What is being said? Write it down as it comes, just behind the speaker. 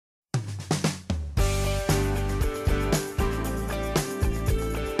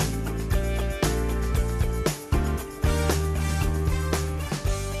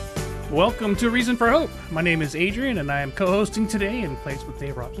Welcome to Reason for Hope. My name is Adrian, and I am co-hosting today in place with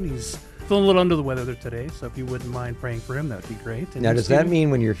Dave Robson. He's feeling a little under the weather there today, so if you wouldn't mind praying for him, that would be great. And now, does that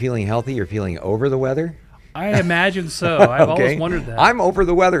mean when you're feeling healthy, you're feeling over the weather? I imagine so. I've always wondered that. I'm over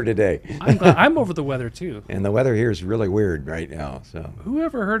the weather today. I'm over the weather, too. And the weather here is really weird right now. So, who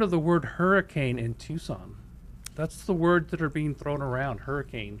ever heard of the word hurricane in Tucson? That's the words that are being thrown around,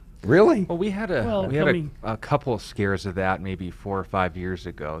 hurricane. Really? Well, we had a couple of scares of that maybe 4 or 5 years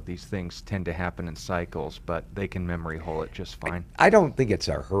ago. These things tend to happen in cycles, but they can memory hole it just fine. I don't think it's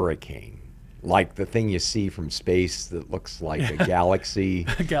a hurricane, like the thing you see from space that looks like a galaxy.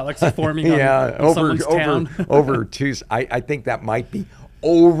 A galaxy forming on someone's town. over Tucson. I think that might be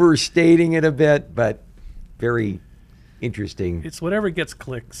overstating it a bit, but very interesting. It's whatever gets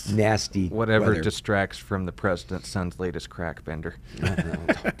clicks. Nasty. Whatever weather. Distracts from the president's son's latest crack bender.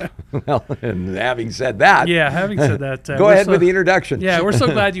 Well, and having said that. Having said that. Go ahead with the introduction. Yeah, we're so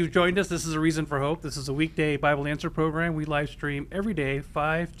glad you've joined us. This is A Reason for Hope. This is a weekday Bible Answer program. We live stream every day,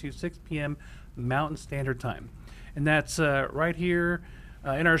 5 to 6 p.m. Mountain Standard Time. And that's right here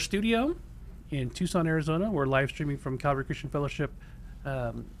in our studio in Tucson, Arizona. We're live streaming from Calvary Christian Fellowship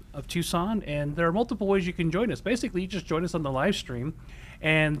of Tucson, and there are multiple ways you can join us. Basically, you just join us on the live stream,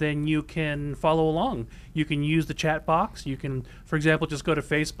 and then you can follow along. You can use the chat box. You can, for example, just go to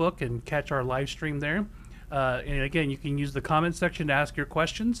Facebook and catch our live stream there. And again, you can use the comment section to ask your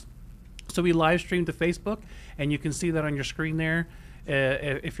questions. So we live stream to Facebook, and you can see that on your screen there.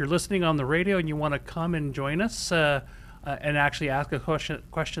 If you're listening on the radio and you want to come and join us and actually ask a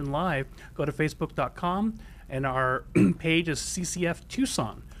question live, go to facebook.com, and our page is CCF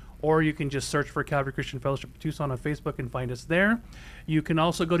Tucson. Or you can just search for Calvary Christian Fellowship Tucson on Facebook and find us there. You can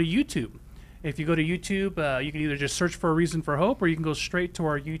also go to YouTube. If you go to YouTube, you can either just search for A Reason for Hope, or you can go straight to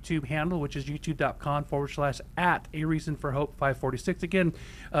our YouTube handle, which is youtube.com/at A Reason for Hope 546. Again,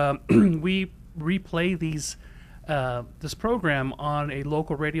 we replay this program on a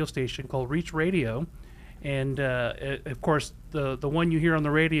local radio station called Reach Radio. And of course, the one you hear on the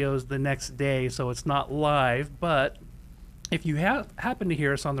radio is the next day, so it's not live, but if you happen to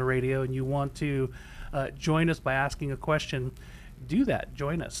hear us on the radio and you want to join us by asking a question, do that.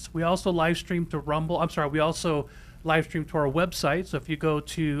 Join us. We also live stream to Rumble. We also live stream to our website. So if you go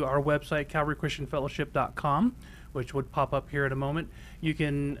to our website, calvarychristianfellowship.com, which would pop up here in a moment, you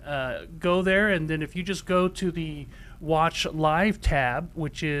can go there. And then if you just go to the Watch Live tab,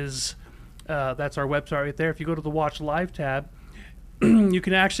 which is, that's our website right there. If you go to the Watch Live tab, you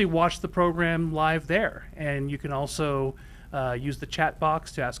can actually watch the program live there. And you can also use the chat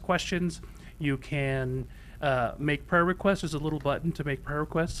box to ask questions. You can make prayer requests. There's a little button to make prayer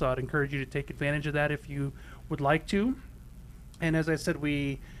requests, so I'd encourage you to take advantage of that if you would like to. And as I said,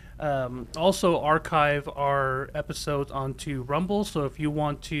 we also archive our episodes onto Rumble, so if you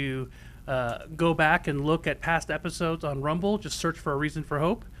want to go back and look at past episodes on Rumble, just search for A Reason for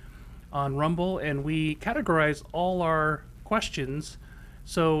Hope on Rumble, and we categorize all our questions.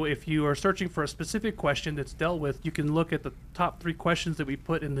 So if you are searching for a specific question that's dealt with, you can look at the top 3 questions that we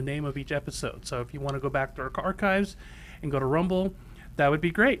put in the name of each episode. So if you want to go back to our archives and go to Rumble, that would be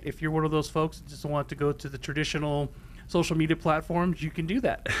great. If you're one of those folks that just want to go to the traditional social media platforms, you can do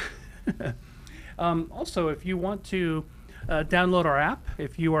that. Also, if you want to download our app,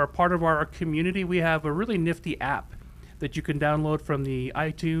 if you are part of our community, we have a really nifty app that you can download from the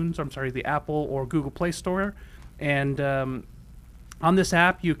the Apple or Google Play Store. And on this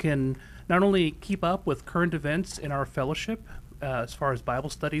app, you can not only keep up with current events in our fellowship, as far as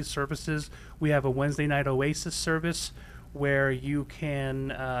Bible studies, services. We have a Wednesday night Oasis service where you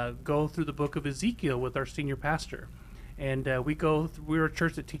can go through the book of Ezekiel with our senior pastor. And we're a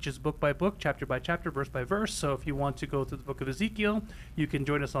church that teaches book by book, chapter by chapter, verse by verse. So if you want to go through the book of Ezekiel, you can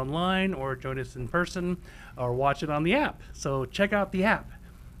join us online or join us in person or watch it on the app. So check out the app.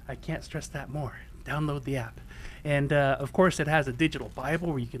 I can't stress that more. Download the app. And, of course, it has a digital Bible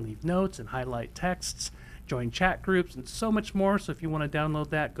where you can leave notes and highlight texts, join chat groups, and so much more. So if you want to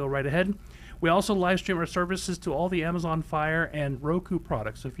download that, go right ahead. We also live stream our services to all the Amazon Fire and Roku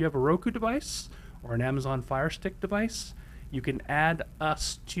products. So if you have a Roku device or an Amazon Fire Stick device, you can add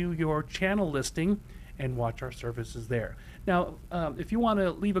us to your channel listing and watch our services there. Now, if you want to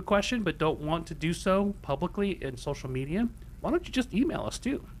leave a question but don't want to do so publicly in social media, why don't you just email us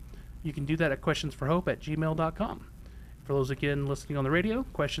too? You can do that at questionsforhope@gmail.com. For those, again, listening on the radio,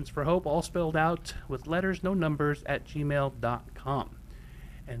 Questions for Hope, all spelled out with letters, no numbers, @gmail.com.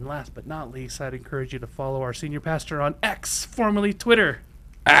 And last but not least, I'd encourage you to follow our senior pastor on X, formerly Twitter.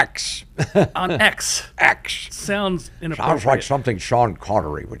 X. On X. X. Sounds inappropriate. Sounds like something Sean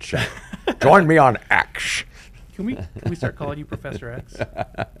Connery would say. Join me on X. Can we start calling you Professor X?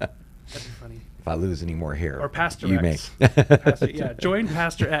 That'd be funny. If I lose any more hair, Or Pastor you X. may. Pastor, yeah, join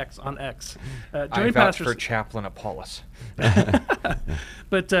Pastor X on X. I Join vouch Pastor for Chaplain Apollos.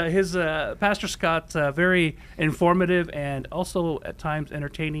 But his Pastor Scott's very informative and also at times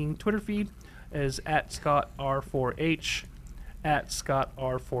entertaining Twitter feed is at Scott R4H, at Scott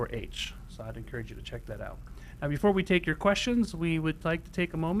R4H. So I'd encourage you to check that out. Now, before we take your questions, we would like to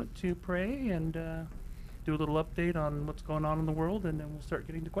take a moment to pray and do a little update on what's going on in the world, and then we'll start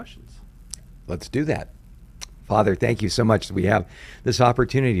getting to questions. Let's do that. Father, thank you so much that we have this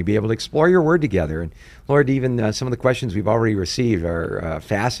opportunity to be able to explore your word together. And Lord, even some of the questions we've already received are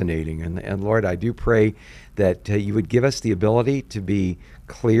fascinating. And Lord, I do pray that you would give us the ability to be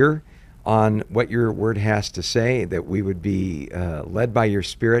clear on what your word has to say, that we would be led by your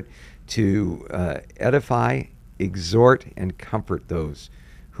Spirit to edify, exhort, and comfort those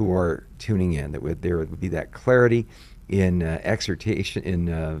who are tuning in, that there would be that clarity in exhortation,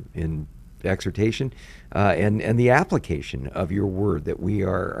 in exhortation and the application of your word that we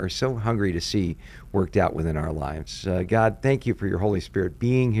are so hungry to see worked out within our lives. God, thank you for your Holy Spirit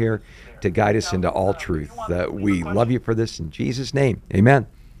being here to guide us into all truth. We love you for this in Jesus' name. Amen.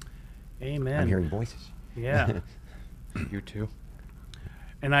 Amen. I'm hearing voices. Yeah. You too.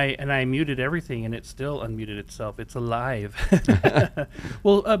 And I muted everything, and it still unmuted itself. It's alive.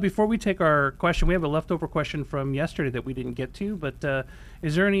 Well, before we take our question, we have a leftover question from yesterday that we didn't get to, but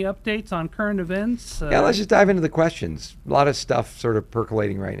is there any updates on current events? Yeah, let's just dive into the questions. A lot of stuff sort of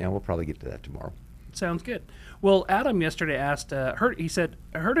percolating right now. We'll probably get to that tomorrow. Sounds good. Well, Adam yesterday asked, he said,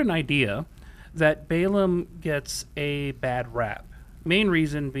 I heard an idea that Balaam gets a bad rap. Main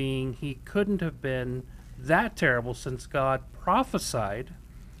reason being he couldn't have been that terrible since God prophesied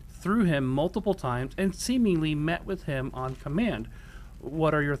through him multiple times and seemingly met with him on command.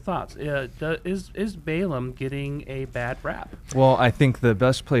 What are your thoughts? Is Balaam getting a bad rap? Well, I think the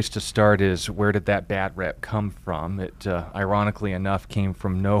best place to start is where did that bad rep come from? It, ironically enough, came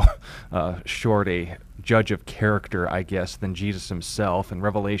from no short a judge of character, I guess, than Jesus himself. In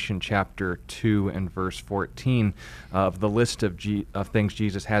Revelation chapter 2 and verse 14, of the list of things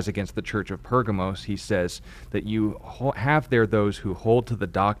Jesus has against the church of Pergamos, he says that you have there those who hold to the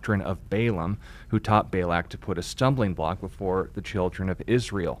doctrine of Balaam, who taught Balak to put a stumbling block before the children of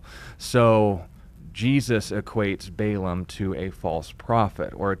Israel. So Jesus equates Balaam to a false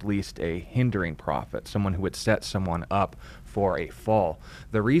prophet, or at least a hindering prophet, someone who would set someone up for a fall.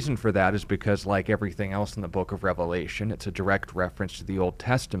 The reason for that is because, like everything else in the book of Revelation, it's a direct reference to the Old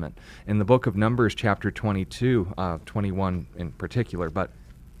Testament. In the book of Numbers, chapter 22, 21 in particular,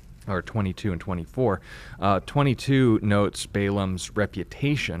 or 22 and 24. 22 notes Balaam's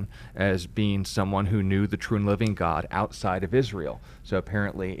reputation as being someone who knew the true and living God outside of Israel. So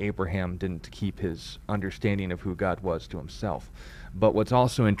apparently Abraham didn't keep his understanding of who God was to himself. But what's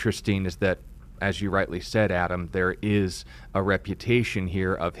also interesting is that, as you rightly said, Adam, there is a reputation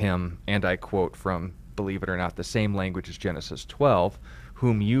here of him, and I quote from, believe it or not, the same language as Genesis 12,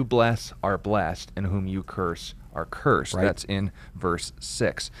 whom you bless are blessed, and whom you curse are cursed. Right. That's in verse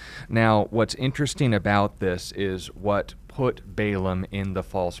 6. Now, what's interesting about this is what put Balaam in the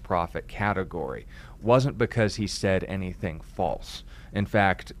false prophet category wasn't because he said anything false. In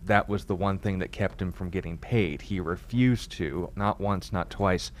fact, that was the one thing that kept him from getting paid. He refused to, not once, not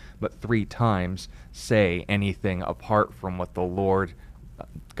twice, but 3 times, say anything apart from what the Lord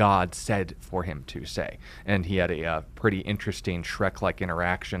God said for him to say. And he had a pretty interesting Shrek-like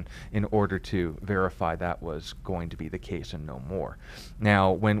interaction in order to verify that was going to be the case and no more.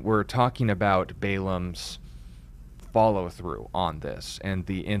 Now, when we're talking about Balaam's follow-through on this and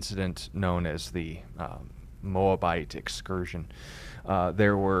the incident known as the Moabite excursion,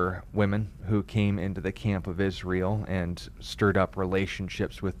 there were women who came into the camp of Israel and stirred up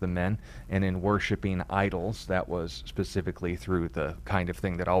relationships with the men, and in worshiping idols, that was specifically through the kind of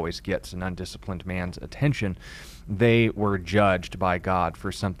thing that always gets an undisciplined man's attention, they were judged by God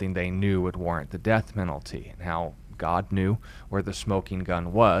for something they knew would warrant the death penalty. Now, God knew where the smoking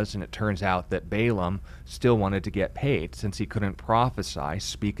gun was, and it turns out that Balaam still wanted to get paid. Since he couldn't prophesy,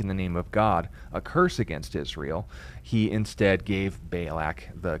 speak in the name of God, a curse against Israel, he instead gave Balak,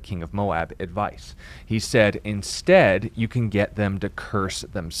 the king of Moab, advice. He said, instead, you can get them to curse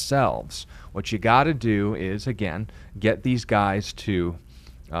themselves. What you got to do is, again, get these guys to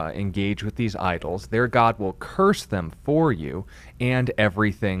engage with these idols. Their God will curse them for you, and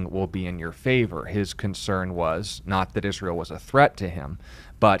everything will be in your favor. His concern was not that Israel was a threat to him,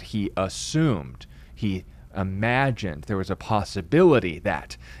 but he assumed, he imagined there was a possibility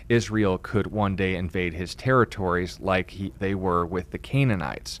that Israel could one day invade his territories like they were with the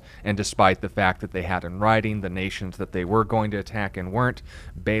Canaanites. And despite the fact that they had in writing the nations that they were going to attack and weren't,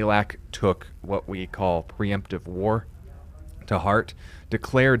 Balak took what we call preemptive war to heart,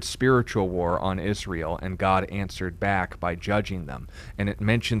 declared spiritual war on Israel, and God answered back by judging them. And it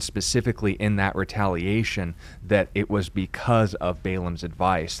mentions specifically in that retaliation that it was because of Balaam's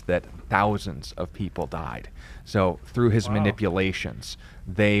advice that thousands of people died. So through his manipulations,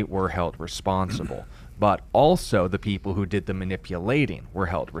 they were held responsible. But also the people who did the manipulating were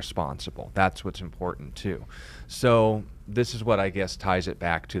held responsible. That's what's important too. So this is what I guess ties it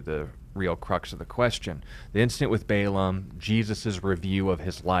back to the real crux of the question. The incident with Balaam, Jesus' review of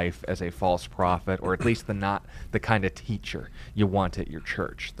his life as a false prophet, or at least not the kind of teacher you want at your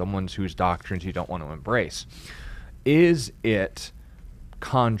church, the ones whose doctrines you don't want to embrace. Is it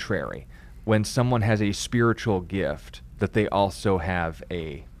contrary when someone has a spiritual gift that they also have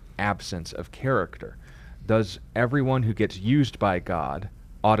a absence of character? Does everyone who gets used by God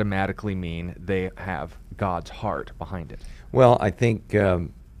automatically mean they have God's heart behind it? Well, I think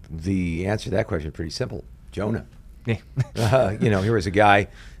the answer to that question is pretty simple. Jonah. Yeah. Here was a guy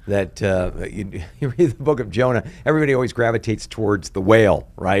that, you read the book of Jonah, everybody always gravitates towards the whale,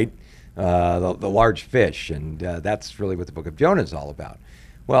 right? The large fish, and that's really what the book of Jonah is all about.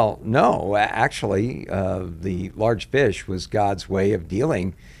 Well, no, actually, the large fish was God's way of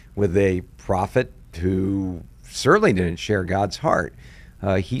dealing with a prophet who certainly didn't share God's heart.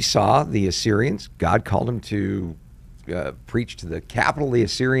 He saw the Assyrians. God called him to preach to the capital of the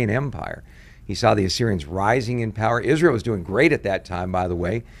Assyrian Empire. He saw the Assyrians rising in power. Israel was doing great at that time, by the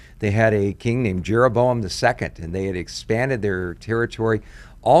way. They had a king named Jeroboam II, and they had expanded their territory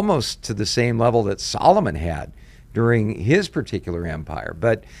almost to the same level that Solomon had during his particular empire.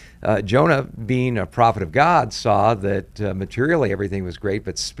 But Jonah, being a prophet of God, saw that materially everything was great,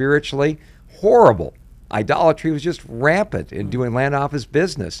 but spiritually horrible. Idolatry was just rampant in doing land office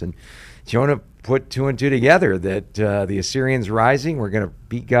business. And Jonah put two and two together that the Assyrians rising were going to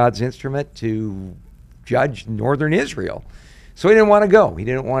be God's instrument to judge northern Israel. So he didn't want to go. He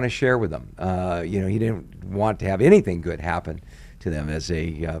didn't want to share with them. He didn't want to have anything good happen to them as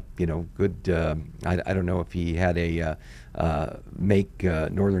a, good, I don't know if he had a make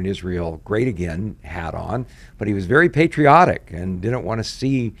northern Israel great again hat on, but he was very patriotic and didn't want to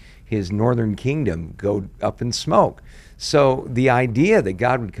see his northern kingdom go up in smoke. So the idea that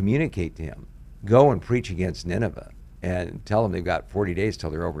God would communicate to him, go and preach against Nineveh and tell them they've got 40 days till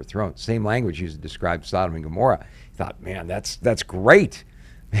they're overthrown. Same language used to describe Sodom and Gomorrah. He thought, man, that's great.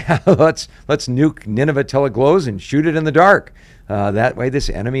 let's nuke Nineveh till it glows and shoot it in the dark. That way this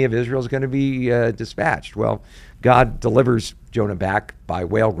enemy of Israel is going to be dispatched. Well, God delivers Jonah back by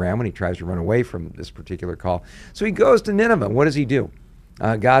whalegram when he tries to run away from this particular call. So he goes to Nineveh. What does he do?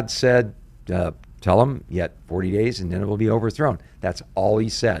 God said, tell him, yet 40 days and Nineveh will be overthrown. That's all he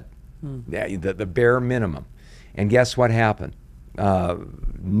said, the bare minimum. And guess what happened?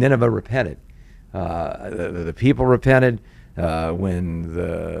 Nineveh repented. The people repented. When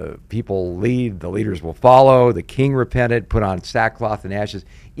the people lead, the leaders will follow. The king repented, put on sackcloth and ashes,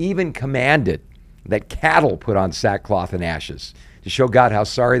 even commanded that cattle put on sackcloth and ashes to show God how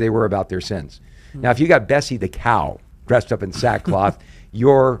sorry they were about their sins. Now, if you got Bessie the cow dressed up in sackcloth,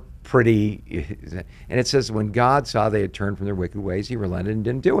 you're pretty... And it says, when God saw they had turned from their wicked ways, he relented and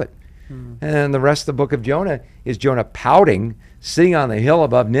didn't do it. And the rest of the book of Jonah is Jonah pouting, sitting on the hill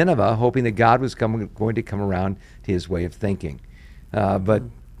above Nineveh, hoping that God was going to come around to his way of thinking. But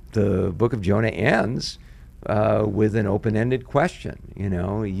the book of Jonah ends with an open-ended question.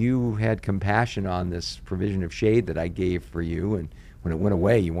 You had compassion on this provision of shade that I gave for you, and when it went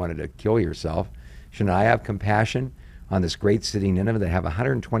away, you wanted to kill yourself. Shouldn't I have compassion on this great city Nineveh that have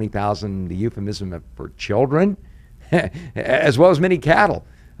 120,000, the euphemism for children, as well as many cattle?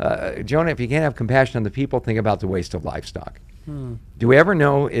 Jonah, if you can't have compassion on the people, think about the waste of livestock. Do we ever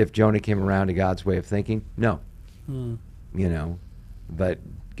know if Jonah came around to God's way of thinking? No. But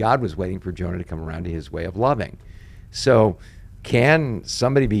God was waiting for Jonah to come around to his way of loving. So can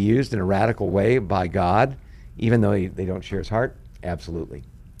somebody be used in a radical way by God, even though they don't share his heart? Absolutely.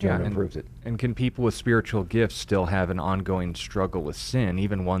 Jonah proves it. And can people with spiritual gifts still have an ongoing struggle with sin,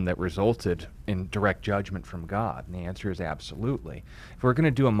 even one that resulted in direct judgment from God? And the answer is absolutely. If we're going to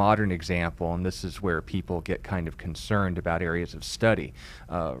do a modern example, and this is where people get kind of concerned about areas of study,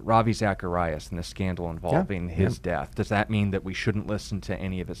 Ravi Zacharias and the scandal involving his death, does that mean that we shouldn't listen to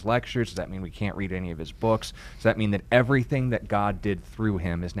any of his lectures? Does that mean we can't read any of his books? Does that mean that everything that God did through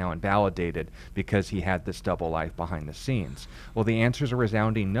him is now invalidated because he had this double life behind the scenes? Well, the answer is a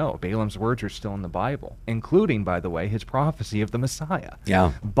resounding no. Balaam's words words are still in the Bible, including, by the way, his prophecy of the Messiah.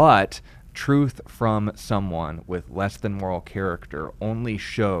 Yeah. But truth from someone with less than moral character only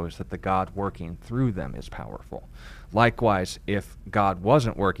shows that the God working through them is powerful. Likewise, if God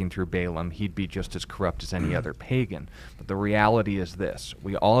wasn't working through Balaam, he'd be just as corrupt as any other pagan. But the reality is this: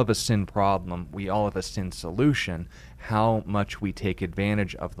 we all have a sin problem, we all have a sin solution. How much we take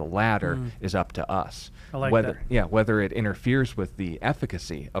advantage of the latter is up to us. I like whether, that. Yeah, whether it interferes with the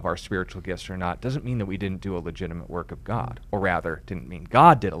efficacy of our spiritual gifts or not doesn't mean that we didn't do a legitimate work of God, or rather, didn't mean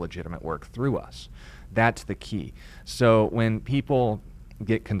God did a legitimate work through us. That's the key. So when people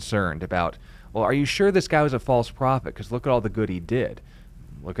get concerned about, well, are you sure this guy was a false prophet? Because look at all the good he did.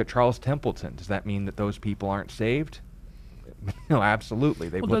 Look at Charles Templeton. Does that mean that those people aren't saved? No, absolutely.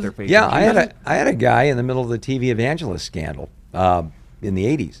 They put their faith Yeah, in Jesus. I had a guy in the middle of the TV evangelist scandal in the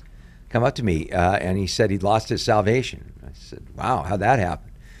 80s come up to me, and he said he'd lost his salvation. I said, wow, how'd that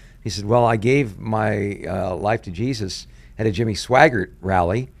happen? He said, well, I gave my life to Jesus at a Jimmy Swaggart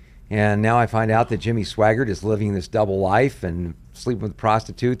rally, and now I find out that Jimmy Swaggart is living this double life and sleeping with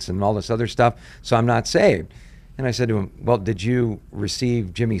prostitutes and all this other stuff, so I'm not saved. And I said to him, well, did you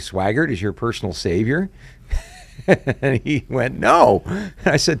receive Jimmy Swaggart as your personal savior? And he went, no. And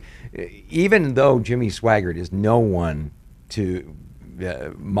I said, even though Jimmy Swaggart is no one to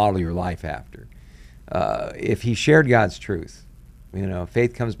model your life after, if he shared God's truth,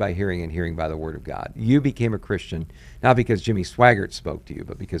 faith comes by hearing and hearing by the word of God. You became a Christian, not because Jimmy Swaggart spoke to you,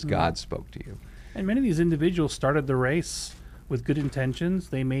 but because God spoke to you. And many of these individuals started the race with good intentions.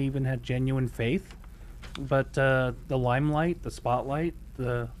 They may even have genuine faith, but the limelight, the spotlight,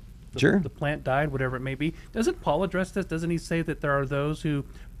 the plant died, whatever it may be. Doesn't Paul address this? Doesn't he say that there are those who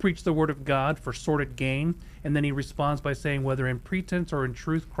preach the word of God for sordid gain? And then he responds by saying, whether in pretense or in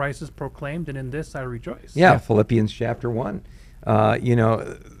truth, Christ is proclaimed, and in this I rejoice. Yeah, Philippians chapter 1.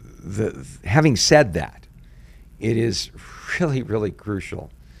 Having said that, it is really, really crucial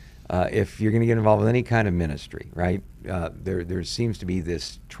if you're going to get involved with any kind of ministry, right? There seems to be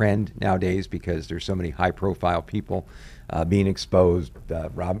this trend nowadays because there's so many high-profile people being exposed.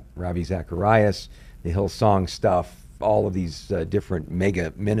 Ravi Zacharias, the Hillsong stuff, all of these different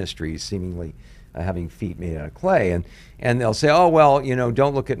mega ministries seemingly having feet made out of clay, and they'll say, oh well,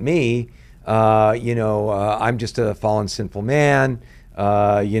 don't look at me. I'm just a fallen, sinful man.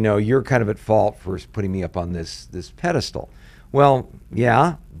 You're kind of at fault for putting me up on this pedestal. Well,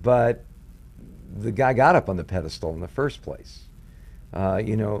 yeah, but the guy got up on the pedestal in the first place.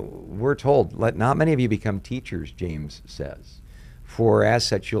 We're told, let not many of you become teachers, James says, for as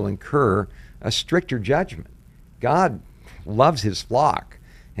such you'll incur a stricter judgment. God loves his flock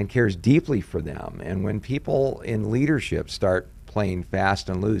and cares deeply for them. And when people in leadership start playing fast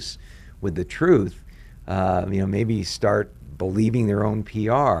and loose with the truth, maybe start believing their own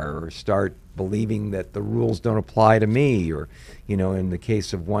PR or start believing that the rules don't apply to me, or, in the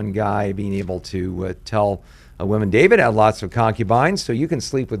case of one guy being able to tell a woman, David had lots of concubines, so you can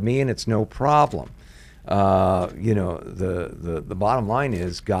sleep with me and it's no problem. The bottom line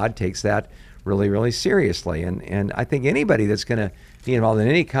is God takes that really, really seriously. And I think anybody that's going to be involved in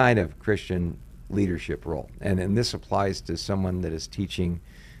any kind of Christian leadership role, and this applies to someone that is teaching,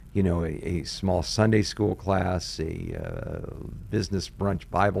 a small Sunday school class, a business brunch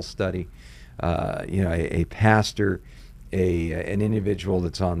Bible study, a pastor, an individual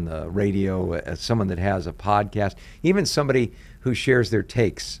that's on the radio, someone that has a podcast, even somebody who shares their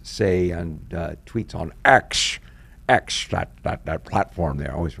takes, say, on tweets on X, that platform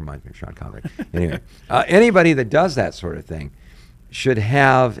there. Always reminds me of Sean Connery. Anyway, anybody that does that sort of thing should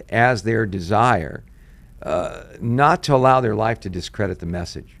have as their desire not to allow their life to discredit the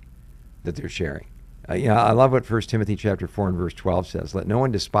message that they're sharing. I love what 1 Timothy chapter 4 and verse 12 says. Let no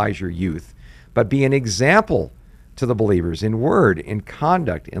one despise your youth, but be an example to the believers in word, in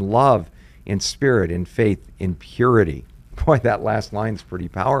conduct, in love, in spirit, in faith, in purity. Boy, that last line's pretty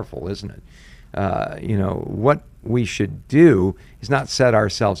powerful, isn't it? What we should do is not set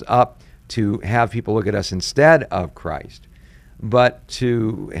ourselves up to have people look at us instead of Christ, but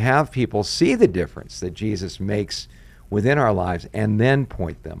to have people see the difference that Jesus makes within our lives and then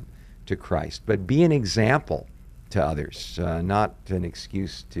point them to Christ. But be an example to others, not an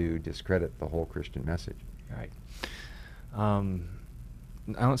excuse to discredit the whole Christian message. Right.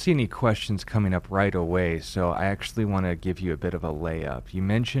 I don't see any questions coming up right away, so I actually want to give you a bit of a layup. You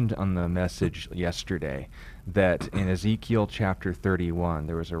mentioned on the message yesterday that in Ezekiel chapter 31,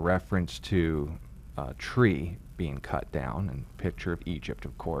 there was a reference to a tree being cut down, and picture of Egypt,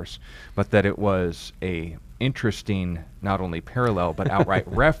 of course, but that it was a interesting, not only parallel, but outright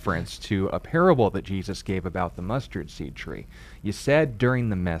reference to a parable that Jesus gave about the mustard seed tree. You said during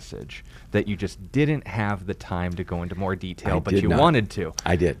the message that you just didn't have the time to go into more detail, but you wanted to.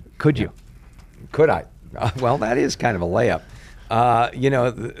 I did. Could you? Could I? Well, that is kind of a layup.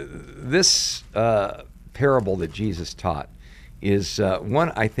 This parable that Jesus taught is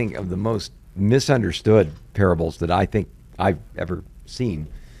one, I think, of the most misunderstood parables that I think I've ever seen.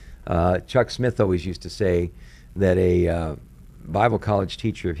 Chuck Smith always used to say that a Bible college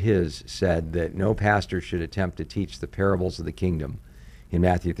teacher of his said that no pastor should attempt to teach the parables of the kingdom in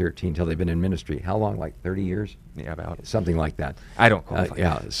Matthew 13 until they've been in ministry. How long? Like 30 years? Yeah, about something like that. I don't qualify.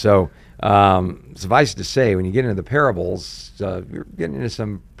 Yeah. So suffice it to say, when you get into the parables, you're getting into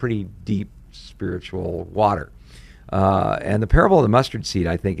some pretty deep spiritual water. And the parable of the mustard seed,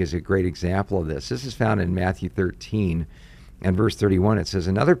 I think, is a great example of this. This is found in Matthew 13 and verse 31. It says,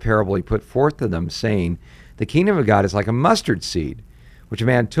 "Another parable he put forth to them, saying, The kingdom of God is like a mustard seed, which a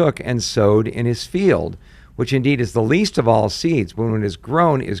man took and sowed in his field, which indeed is the least of all seeds, but when it is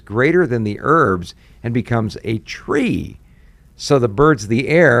grown is greater than the herbs and becomes a tree. So the birds of the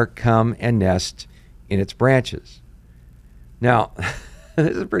air come and nest in its branches." Now,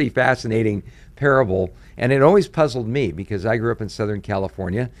 this is a pretty fascinating parable, and it always puzzled me because I grew up in Southern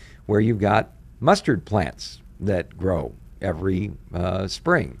California where you've got mustard plants that grow every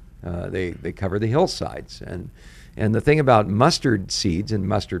spring. They cover the hillsides. And the thing about mustard seeds and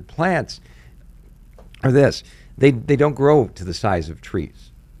mustard plants are this: they don't grow to the size of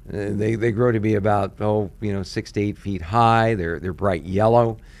trees. They grow to be about 6 to 8 feet high. They're bright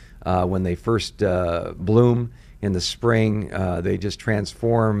yellow when they first bloom in the spring. They just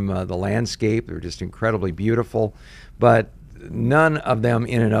transform the landscape. They're just incredibly beautiful, but none of them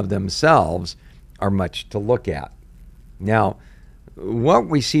in and of themselves are much to look at. Now, what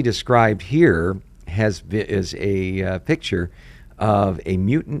we see described here is a picture of a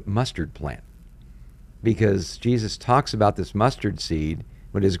mutant mustard plant, because Jesus talks about this mustard seed.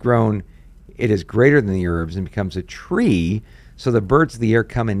 When it is grown, it is greater than the herbs and becomes a tree, so the birds of the air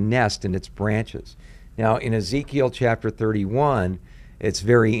come and nest in its branches. Now, in Ezekiel chapter 31, it's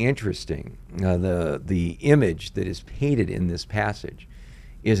very interesting. The image that is painted in this passage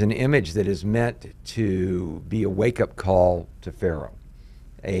is an image that is meant to be a wake-up call to Pharaoh,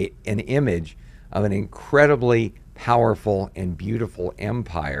 an image of an incredibly powerful and beautiful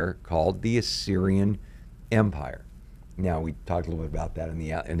empire called the Assyrian Empire. Now, we talked a little bit about that in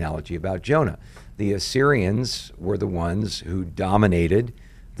the analogy about Jonah. The Assyrians were the ones who dominated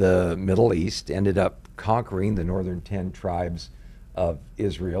the Middle East, ended up conquering the northern 10 tribes of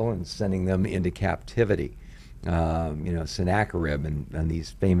Israel and sending them into captivity. Sennacherib and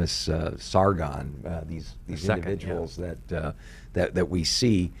these famous Sargon, these individuals that we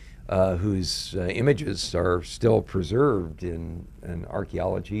see, whose images are still preserved in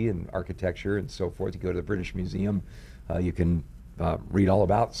archaeology and architecture and so forth. You go to the British Museum, you can read all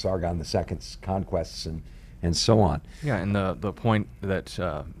about Sargon II's conquests and so on. Yeah, and the point that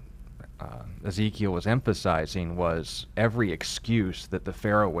Ezekiel was emphasizing was every excuse that the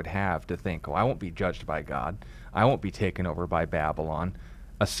Pharaoh would have to think, I won't be judged by God, I won't be taken over by Babylon.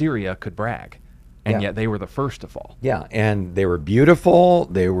 Assyria could brag, and yet they were the first to fall. Yeah, and they were beautiful,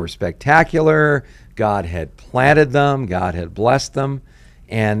 they were spectacular, God had planted them, God had blessed them,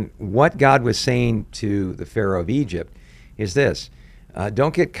 and what God was saying to the Pharaoh of Egypt is this: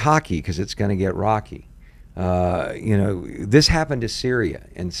 don't get cocky because it's going to get rocky. This happened to Syria,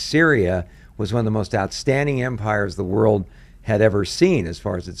 and Syria was one of the most outstanding empires the world had ever seen as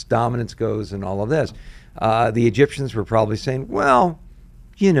far as its dominance goes and all of this. The Egyptians were probably saying, well,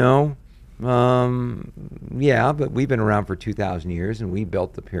 but we've been around for 2,000 years and we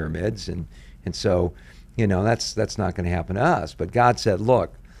built the pyramids, and so, that's not going to happen to us. But God said,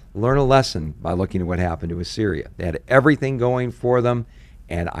 look, learn a lesson by looking at what happened to Assyria. They had everything going for them,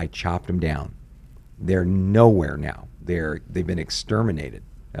 and I chopped them down. They're nowhere now. They've been exterminated.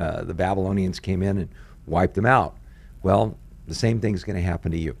 The Babylonians came in and wiped them out. Well, the same thing's going to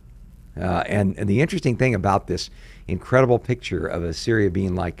happen to you. And the interesting thing about this incredible picture of Assyria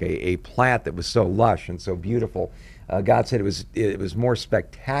being like a plant that was so lush and so beautiful, God said it was more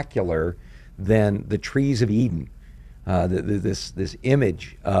spectacular than the trees of Eden. This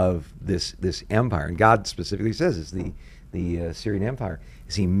image of this empire, and God specifically says it's the Assyrian Empire,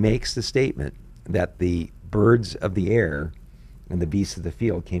 is He makes the statement that the birds of the air and the beasts of the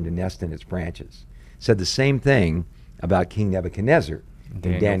field came to nest in its branches. Said the same thing about King Nebuchadnezzar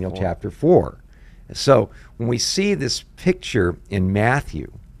in Daniel chapter 4. So when we see this picture in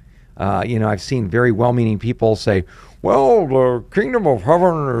Matthew I've seen very well-meaning people say, well, the kingdom of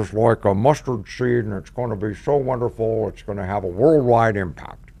heaven is like a mustard seed, and it's going to be so wonderful, it's going to have a worldwide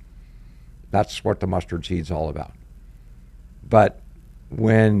impact. That's what the mustard seed's all about. But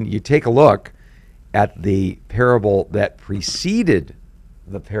when you take a look at the parable that preceded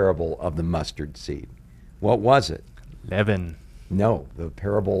the parable of the mustard seed, what was it? Leaven. No, the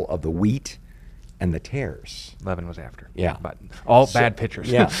parable of the wheat and the tares. Leaven was after. Yeah. But all bad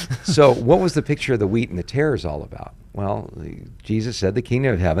pictures. Yeah. So what was the picture of the wheat and the tares all about? Well, Jesus said the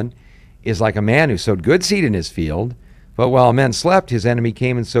kingdom of heaven is like a man who sowed good seed in his field, but while men slept, his enemy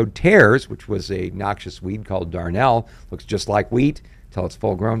came and sowed tares, which was a noxious weed called darnel. Looks just like wheat till it's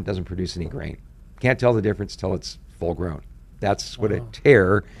full grown, doesn't produce any grain. Can't tell the difference till it's full grown. That's what a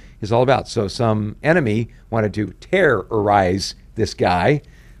tare is all about. So some enemy wanted to terrorize this guy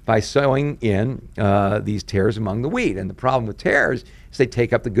by sowing in these tares among the wheat. And the problem with tares is they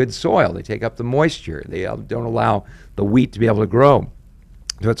take up the good soil. They take up the moisture. They don't allow the wheat to be able to grow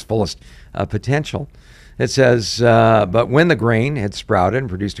to its fullest potential. It says, but when the grain had sprouted and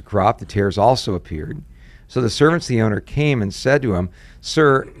produced a crop, the tares also appeared. So the servants of the owner came and said to him,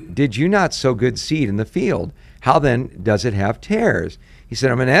 Sir, did you not sow good seed in the field? How then does it have tares? He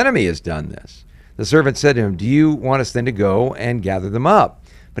said, an enemy has done this. The servant said to him, do you want us then to go and gather them up?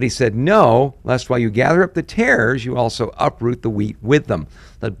 But he said, no, lest while you gather up the tares, you also uproot the wheat with them.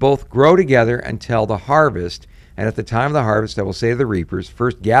 Let both grow together until the harvest. And at the time of the harvest, I will say to the reapers,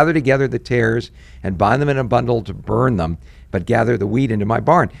 first gather together the tares and bind them in a bundle to burn them, but gather the wheat into my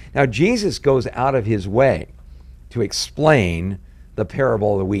barn. Now, Jesus goes out of his way to explain the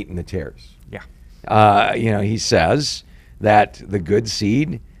parable of the wheat and the tares. Yeah. He says that the good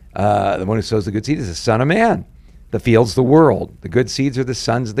seed, the one who sows the good seed is the Son of Man. The field's the world. The good seeds are the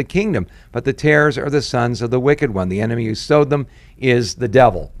sons of the kingdom, but the tares are the sons of the wicked one. The enemy who sowed them is the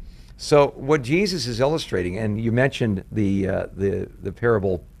devil. So what Jesus is illustrating, and you mentioned the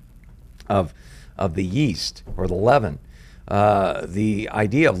parable of the yeast or the leaven. The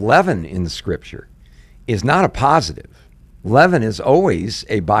idea of leaven in the Scripture is not a positive. Leaven is always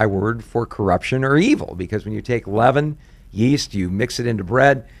a byword for corruption or evil, because when you take leaven, yeast, you mix it into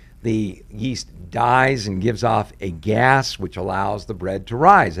bread, the yeast dies and gives off a gas which allows the bread to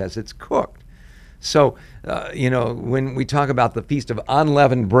rise as it's cooked. So, when we talk about the Feast of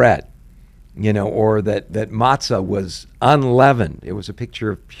Unleavened Bread, or that matzah was unleavened, it was a picture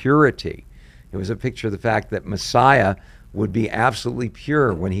of purity. It was a picture of the fact that Messiah would be absolutely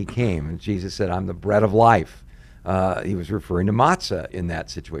pure when he came. And Jesus said, I'm the bread of life. He was referring to matzah in that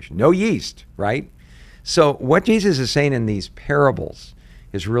situation. No yeast, right? So what Jesus is saying in these parables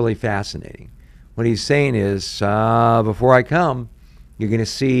is really fascinating. What he's saying is, before I come, you're going to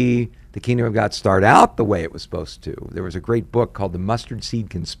see the kingdom of God start out the way it was supposed to. There was a great book called The Mustard Seed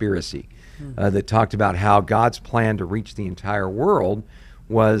Conspiracy that talked about how God's plan to reach the entire world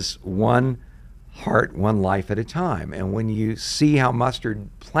was one heart, one life at a time. And when you see how mustard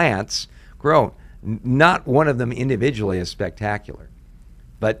plants grow, not one of them individually is spectacular,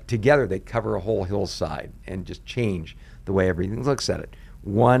 but together they cover a whole hillside and just change the way everything looks at it.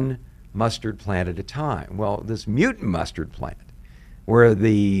 One mustard plant at a time. Well, this mutant mustard plant, where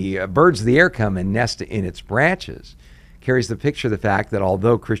the birds of the air come and nest in its branches, carries the picture of the fact that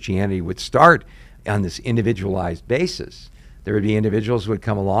although Christianity would start on this individualized basis, there would be individuals who would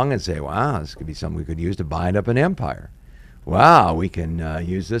come along and say, wow, this could be something we could use to bind up an empire. Wow, we can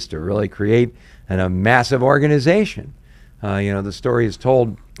use this to really create a massive organization. The story is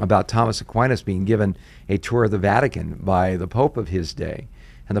told about Thomas Aquinas being given a tour of the Vatican by the Pope of his day.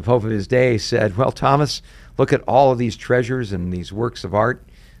 And the Pope of his day said, well, Thomas, look at all of these treasures and these works of art.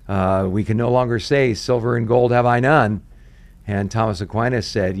 We can no longer say, silver and gold have I none. And Thomas Aquinas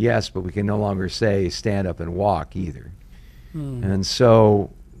said, yes, but we can no longer say, stand up and walk either. And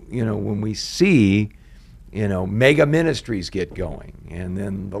so, when we see, mega ministries get going, and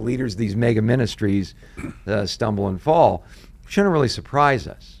then the leaders of these mega ministries stumble and fall, shouldn't really surprise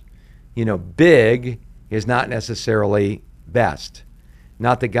us. Big is not necessarily best.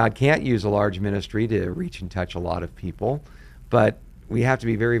 Not that God can't use a large ministry to reach and touch a lot of people, but we have to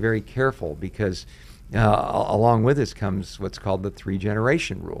be very, very careful, because along with this comes what's called the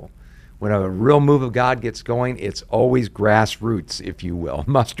 3-generation rule. When a real move of God gets going, it's always grassroots, if you will,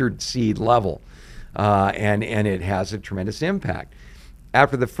 mustard seed level, and it has a tremendous impact.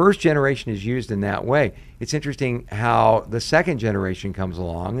 After the first generation is used in that way, it's interesting how the second generation comes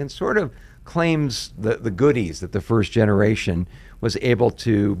along and sort of claims the goodies that the first generation was able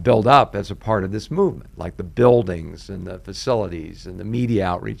to build up as a part of this movement, like the buildings and the facilities and the media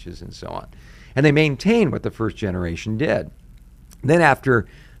outreaches and so on. And they maintain what the first generation did. Then after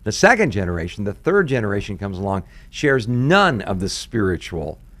The second generation, the third generation comes along, shares none of the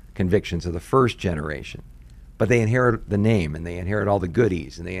spiritual convictions of the first generation, but they inherit the name, and they inherit all the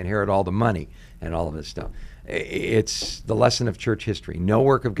goodies, and they inherit all the money and all of this stuff. It's the lesson of church history. No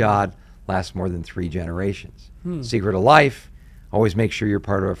work of God lasts more than 3 generations. Secret of life, always make sure you're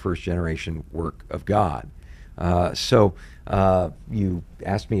part of a first generation work of God. So you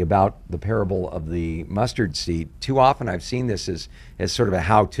asked me about the parable of the mustard seed. Too often I've seen this as sort of a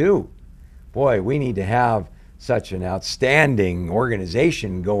how-to. Boy, we need to have such an outstanding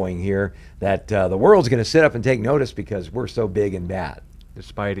organization going here that the world's going to sit up and take notice because we're so big and bad.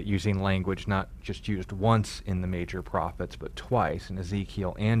 Despite it using language not just used once in the major prophets, but twice in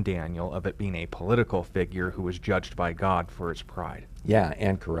Ezekiel and Daniel, of it being a political figure who was judged by God for his pride. Yeah,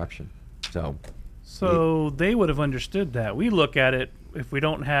 and corruption. So they would have understood that. We look at it, if we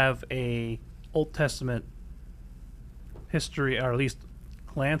don't have a Old Testament history, or at least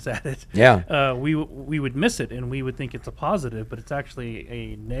glance at it, we would miss it, and we would think it's a positive, but it's actually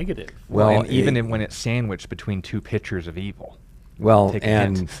a negative. Well, and even when it's sandwiched between 2 pictures of evil. Well,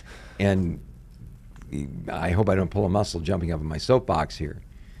 and I hope I don't pull a muscle jumping up in my soapbox here,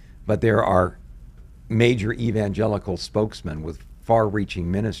 but there are major evangelical spokesmen with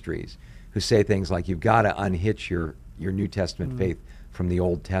far-reaching ministries who say things like, you've got to unhitch your New Testament faith from the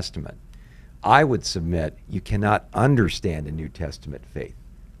Old Testament. I would submit you cannot understand a New Testament faith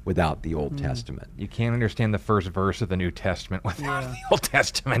without the Old Testament. You can't understand the first verse of the New Testament without the Old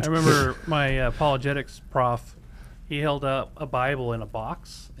Testament. I remember my apologetics prof, he held up a Bible in a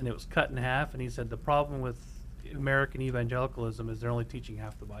box, and it was cut in half, and he said the problem with American evangelicalism is they're only teaching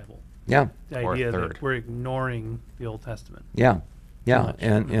half the Bible. Yeah. The idea that we're ignoring the Old Testament. Yeah.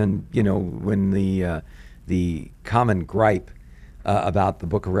 And you know, when the common gripe about the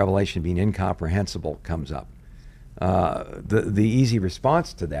book of Revelation being incomprehensible comes up, the easy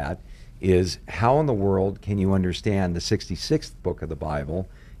response to that is, how in the world can you understand the 66th book of the Bible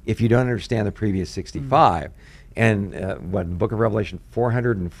if you don't understand the previous 65? And what, in the book of Revelation,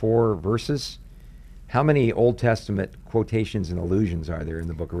 404 verses? How many Old Testament quotations and allusions are there in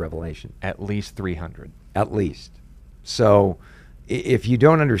the book of Revelation? At least 300. At least. So if you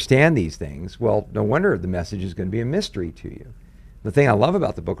don't understand these things, well, no wonder the message is going to be a mystery to you. The thing I love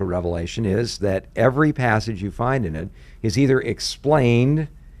about the book of Revelation is that every passage you find in it is either explained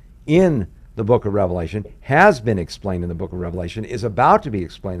in the book of Revelation, has been explained in the book of Revelation, is about to be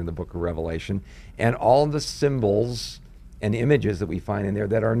explained in the book of Revelation, and all of the symbols and images that we find in there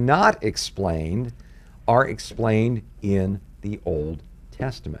that are not explained are explained in the Old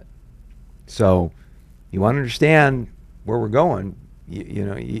Testament. So you want to understand where we're going,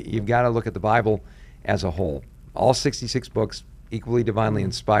 you've got to look at the Bible as a whole. All 66 books, equally divinely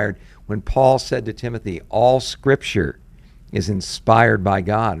inspired. When Paul said to Timothy, all Scripture is inspired by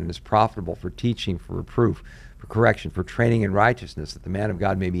God and is profitable for teaching, for reproof, for correction, for training in righteousness, that the man of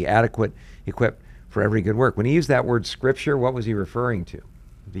God may be adequate, equipped for every good work. When he used that word Scripture, what was he referring to?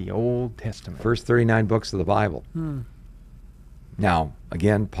 The Old Testament. First 39 books of the Bible. Now,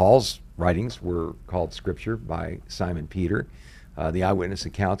 again, Paul's writings were called Scripture by Simon Peter. The eyewitness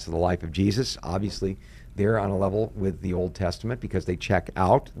accounts of the life of Jesus, obviously, they're on a level with the Old Testament because they check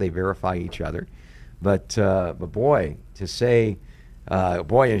out, they verify each other. But boy, to say,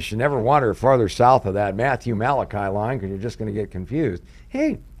 you should never wander farther south of that Matthew-Malachi line because you're just going to get confused.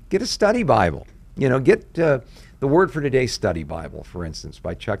 Hey, get a study Bible. Get the Word for Today Study Bible, for instance,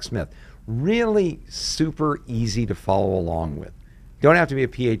 by Chuck Smith. Really super easy to follow along with. Don't have to be a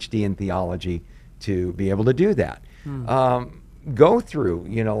PhD in theology to be able to do that. Go through,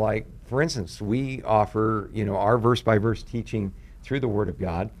 like, for instance, we offer, our verse-by-verse teaching through the Word of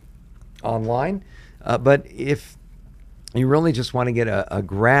God online. But if you really just want to get a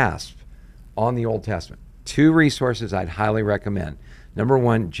grasp on the Old Testament, 2 resources I'd highly recommend. Number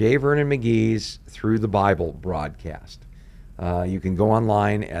 1, J. Vernon McGee's Through the Bible broadcast. You can go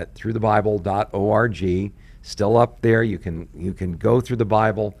online at throughthebible.org. Still up there. You can go through the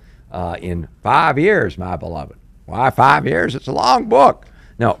Bible in 5 years, my beloved. Why 5 years? It's a long book.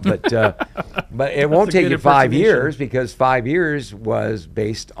 No, but it won't take you 5 years because 5 years was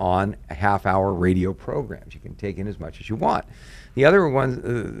based on half-hour radio programs. You can take in as much as you want. The other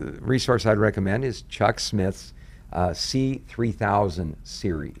one resource I'd recommend is Chuck Smith's C3000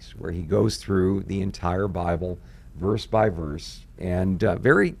 series, where he goes through the entire Bible verse by verse, and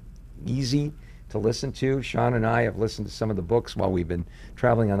very easy to listen to. Sean and I have listened to some of the books while we've been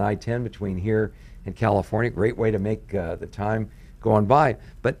traveling on I-10 between here and California. Great way to make the time going by.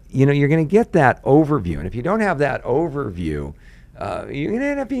 But you're going to get that overview, and if you don't have that overview, you're going to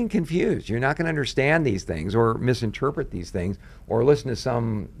end up being confused. You're not going to understand these things or misinterpret these things or listen to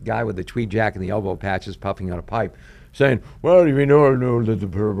some guy with the tweed jacket and the elbow patches puffing on a pipe saying, well, you know that the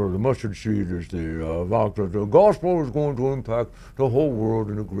parable of the mustard seed is the gospel is going to impact the whole world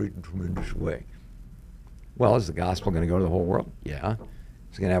in a great and tremendous way. Well, is the gospel going to go to the whole world? Yeah.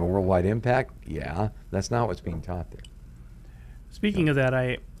 Is it going to have a worldwide impact? Yeah. That's not what's being taught there. Speaking of that,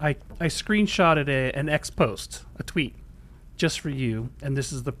 I screenshotted an X post, a tweet, just for you, and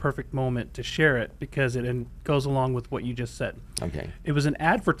this is the perfect moment to share it because it goes along with what you just said. Okay. It was an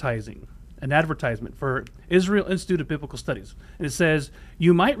advertisement for Israel Institute of Biblical Studies. And it says,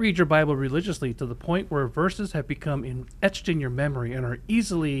 you might read your Bible religiously to the point where verses have become etched in your memory and are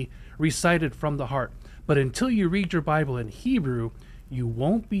easily recited from the heart. But until you read your Bible in Hebrew, you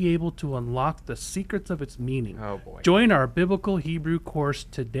won't be able to unlock the secrets of its meaning. Oh, boy. Join our Biblical Hebrew course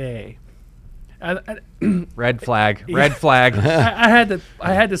today. Red flag. Red flag. I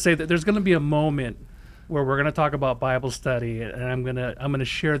had to say that there's going to be a moment where we're going to talk about Bible study, and I'm gonna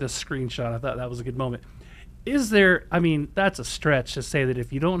share this screenshot. I thought that was a good moment. That's a stretch to say that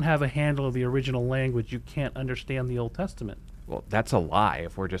if you don't have a handle of the original language, you can't understand the Old Testament. Well, that's a lie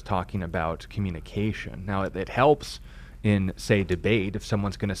if we're just talking about communication. Now, it helps in, say, debate if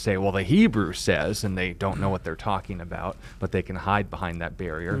someone's going to say, well, the Hebrew says, and they don't know what they're talking about, but they can hide behind that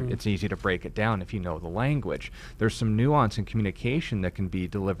barrier. It's easy to break it down if you know the language. There's some nuance in communication that can be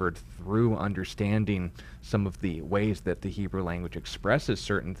delivered through understanding some of the ways that the Hebrew language expresses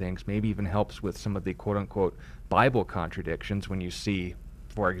certain things, maybe even helps with some of the quote-unquote Bible contradictions when you see,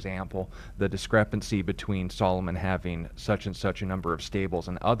 for example, the discrepancy between Solomon having such and such a number of stables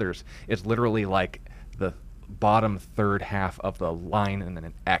and others is literally like the bottom third half of the line and then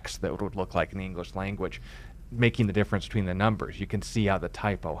an X that would look like in the English language, making the difference between the numbers. You can see how the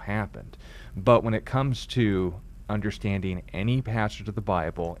typo happened. But when it comes to understanding any passage of the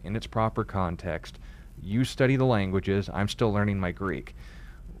Bible in its proper context, you study the languages. I'm still learning my Greek.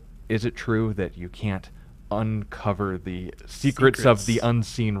 Is it true that you can't uncover the secrets of the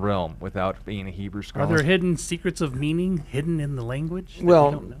unseen realm without being a Hebrew scholar? Are there hidden secrets of meaning hidden in the language?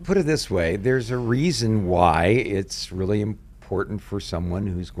 Well, put it this way. There's a reason why it's really important for someone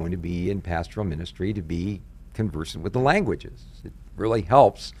who's going to be in pastoral ministry to be conversant with the languages. It really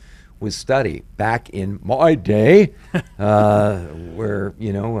helps with study. Back in my day, where,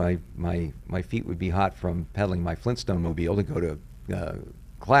 my feet would be hot from pedaling my Flintstone mobile to go to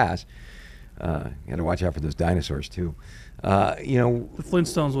class. You got to watch out for those dinosaurs too. The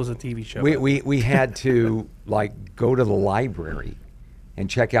Flintstones was a TV show. We had to go to the library and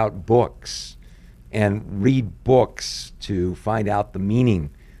check out books and read books to find out the meaning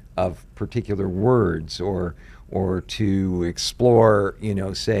of particular words or to explore,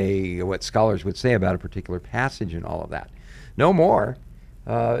 say what scholars would say about a particular passage and all of that. No more.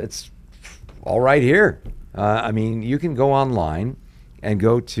 It's all right here. You can go online and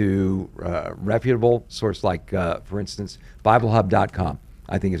go to reputable source like, for instance, BibleHub.com.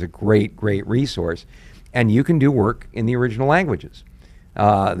 I think is a great resource. And you can do work in the original languages.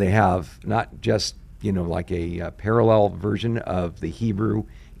 They have not just, like a parallel version of the Hebrew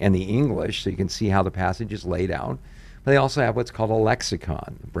and the English, so you can see how the passage is laid out. But they also have what's called a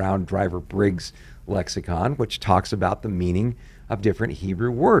lexicon, Brown Driver Briggs lexicon, which talks about the meaning of different Hebrew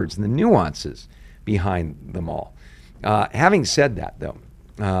words and the nuances behind them all. Having said that, though,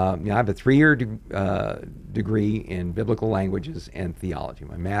 I have a 3-year degree in biblical languages and theology,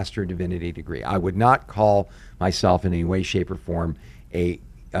 my Master of Divinity degree. I would not call myself in any way, shape, or form a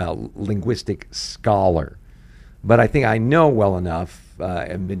linguistic scholar, but I think I know well enough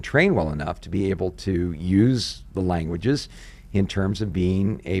and been trained well enough to be able to use the languages in terms of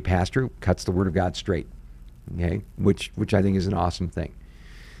being a pastor who cuts the Word of God straight, okay? Which I think is an awesome thing.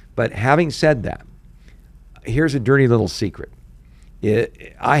 But having said that, here's a dirty little secret.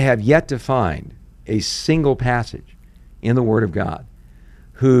 I have yet to find a single passage in the Word of God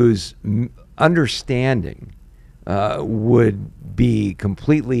whose understanding would be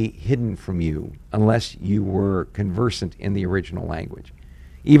completely hidden from you unless you were conversant in the original language.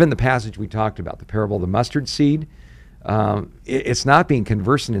 Even the passage we talked about, the parable of the mustard seed, it's not being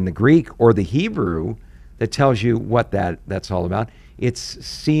conversant in the Greek or the Hebrew that tells you what that's all about. It's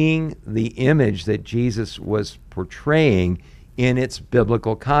seeing the image that Jesus was portraying in its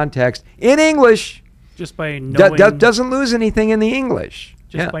biblical context in English. Just by knowing... doesn't lose anything in the English.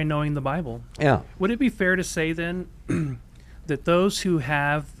 Just by knowing the Bible. Yeah. Would it be fair to say then that those who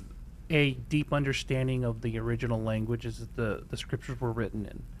have a deep understanding of the original languages that the scriptures were written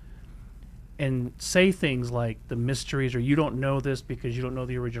in, and say things like the mysteries, or you don't know this because you don't know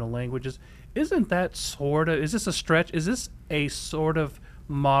the original languages. Isn't that sort of, is this a stretch? Is this a sort of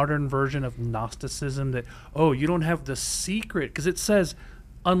modern version of Gnosticism that, oh, you don't have the secret? Because it says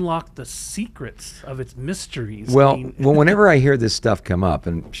unlock the secrets of its mysteries. Well, whenever I hear this stuff come up,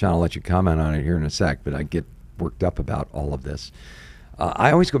 and Sean, I'll let you comment on it here in a sec, but I get worked up about all of this.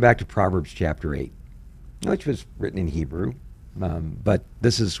 I always go back to Proverbs chapter 8, which was written in Hebrew, but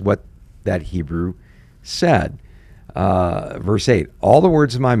this is what that Hebrew said. Verse 8, all the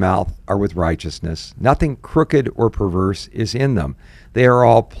words of my mouth are with righteousness. Nothing crooked or perverse is in them. They are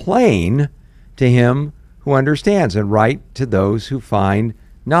all plain to him who understands, and right to those who find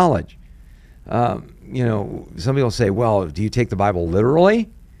knowledge. Some people say, well, do you take the Bible literally?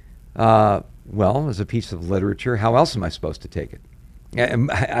 Well, as a piece of literature, how else am I supposed to take it?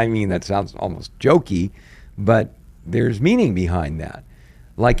 I mean, that sounds almost jokey, but there's meaning behind that.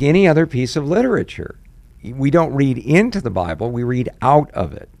 Like any other piece of literature, we don't read into the Bible, we read out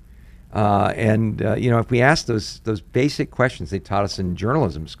of it. If we ask those basic questions they taught us in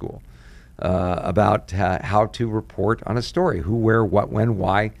journalism school about how to report on a story, who, where, what, when,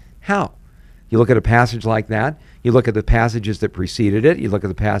 why, how. You look at a passage like that, you look at the passages that preceded it, you look at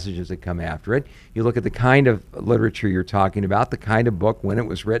the passages that come after it, you look at the kind of literature you're talking about, the kind of book, when it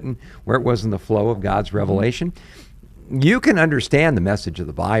was written, where it was in the flow of God's revelation. You can understand the message of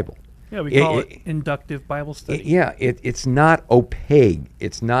the Bible. Yeah, we call it inductive Bible study. It's not opaque.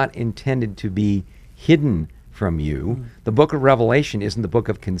 It's not intended to be hidden from you. The book of Revelation isn't the book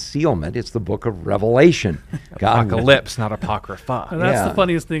of concealment. It's the book of revelation. Apocalypse, not apocrypha. And that's the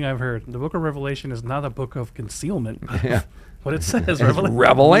funniest thing I've heard. The book of Revelation is not a book of concealment. What it says,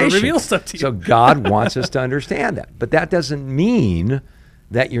 revelation. Reveals stuff to you. So God wants us to understand that. But that doesn't mean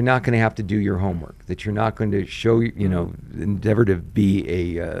that you're not going to have to do your homework, that you're not going to endeavor to be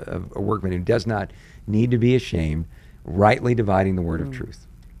a workman who does not need to be ashamed, rightly dividing the word of truth.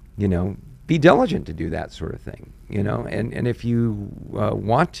 Be diligent to do that sort of thing, and if you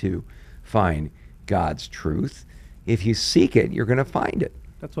want to find God's truth, if you seek it, you're going to find it.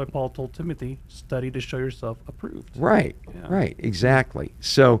 That's why Paul told Timothy, study to show yourself approved. Right, exactly.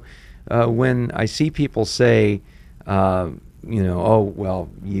 So when I see people say, oh, well,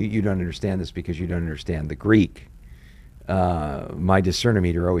 you don't understand this because you don't understand the Greek, my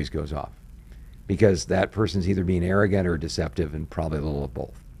discernometer always goes off, because that person's either being arrogant or deceptive, and probably a little of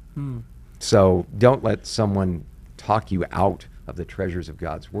both. So don't let someone talk you out of the treasures of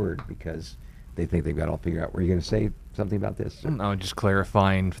God's word because they think they've got it all figured out. Were you going to say something about this? No, just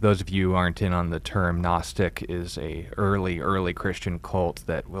clarifying, for those of you who aren't in on the term, Gnostic is a early Christian cult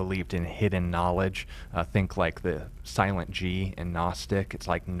that believed in hidden knowledge. Think like the silent G in Gnostic. It's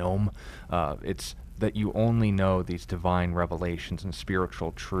like gnome. It's that you only know these divine revelations and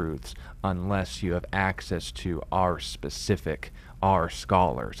spiritual truths unless you have access to our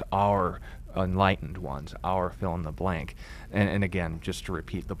scholars, our enlightened ones, our fill in the blank. And again, just to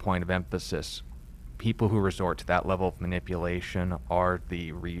repeat the point of emphasis, people who resort to that level of manipulation are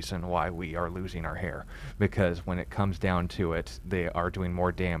the reason why we are losing our hair. Because when it comes down to it, they are doing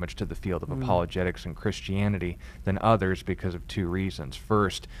more damage to the field of apologetics and Christianity than others because of two reasons.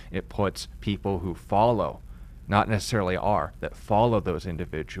 First, it puts people who follow, not necessarily that follow those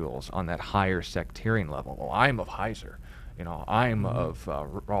individuals on that higher sectarian level. Well, I'm of Heiser. I'm of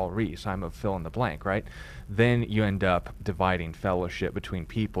Raul Reese, I'm of fill in the blank, right? Then you end up dividing fellowship between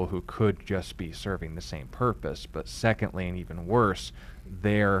people who could just be serving the same purpose. But secondly, and even worse,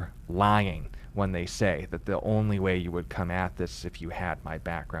 they're lying when they say that the only way you would come at this is if you had my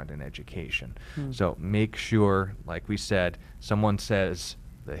background in education. So make sure, like we said, someone says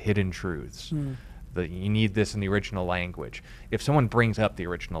the hidden truths. You need this in the original language. If someone brings up the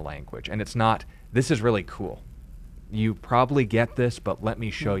original language and it's not, this is really cool, you probably get this, but let me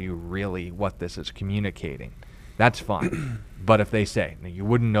show you really what this is communicating. That's fine. But if they say, you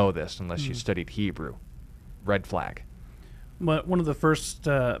wouldn't know this unless you studied Hebrew, red flag. One of the first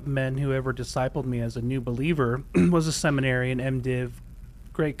men who ever discipled me as a new believer was a seminarian, MDiv,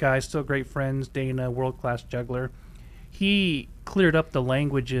 great guy, still great friends, Dana, world-class juggler. He cleared up the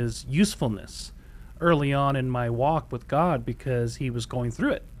language's usefulness early on in my walk with God because he was going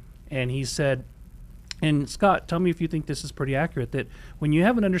through it. And he said, and Scott, tell me if you think this is pretty accurate, that when you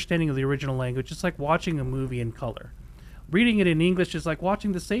have an understanding of the original language, it's like watching a movie in color. Reading it in English is like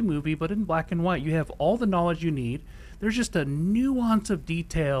watching the same movie, but in black and white. You have all the knowledge you need. There's just a nuance of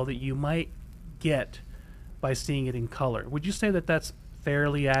detail that you might get by seeing it in color. Would you say that that's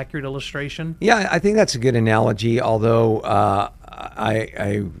fairly accurate illustration? Yeah, I think that's a good analogy, although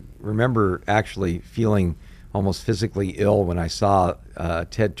I remember actually feeling almost physically ill when I saw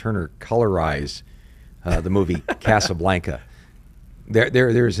Ted Turner colorize the movie Casablanca.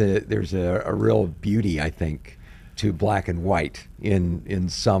 There's a real beauty, I think, to black and white in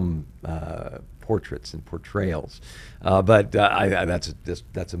some portraits and portrayals, but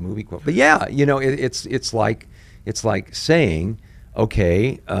that's a movie quote. But yeah, it's like saying,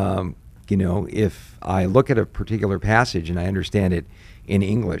 okay, if I look at a particular passage and I understand it in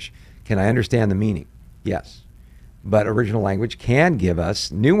English, can I understand the meaning? Yes. But original language can give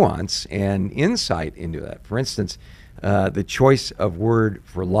us nuance and insight into that. For instance, the choice of word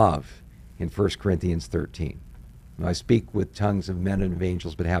for love in 1 Corinthians 13. I speak with tongues of men and of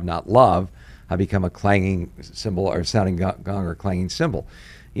angels, but have not love. I become a clanging cymbal or sounding gong or clanging cymbal.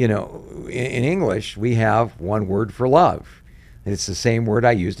 In English, we have one word for love. And it's the same word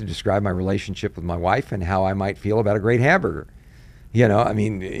I use to describe my relationship with my wife and how I might feel about a great hamburger.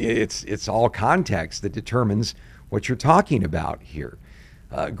 It's all context that determines what you're talking about here.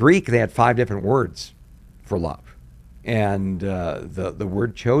 Greek, they had 5 different words for love. And the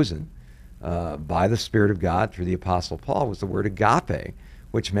word chosen by the Spirit of God through the Apostle Paul was the word agape,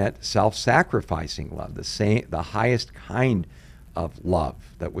 which meant self-sacrificing love, the highest kind of love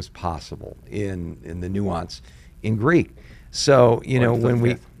that was possible in the nuance in Greek. So, when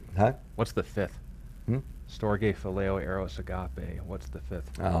we... Huh? What's the 5th? Storge, phileo, eros, agape. What's the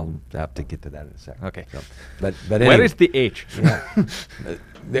 5th? I'll have to get to that in a second. Okay. So, but Where anyway, is the H? Yeah.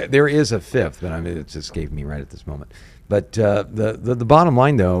 There is a 5th, but it just escaped me right at this moment. But the bottom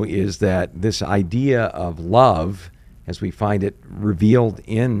line, though, is that this idea of love, as we find it revealed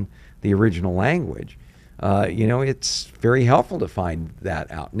in the original language, it's very helpful to find that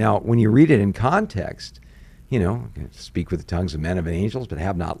out. Now, when you read it in context, speak with the tongues of men and of angels, but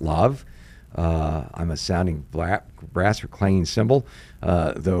have not love. I'm a sounding brass or clanging cymbal,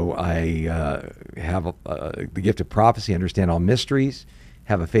 though I have the gift of prophecy, understand all mysteries,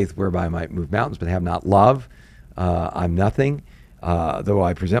 have a faith whereby I might move mountains, but have not love. I'm nothing. Though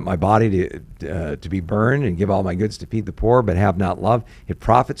I present my body to be burned and give all my goods to feed the poor, but have not love, it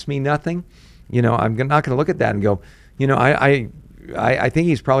profits me nothing. I'm not going to look at that and go, I think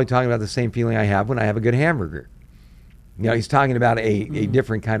he's probably talking about the same feeling I have when I have a good hamburger. He's talking about a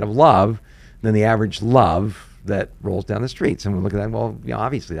different kind of love than the average love that rolls down the street. Someone look at that, well,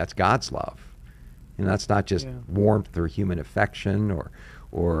 obviously that's God's love. That's not just warmth or human affection or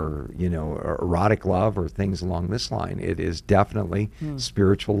erotic love or things along this line. It is definitely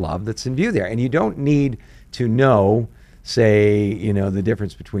spiritual love that's in view there. And you don't need to know, say, the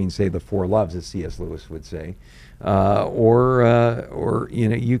difference between, say, the 4 loves, as C.S. Lewis would say, or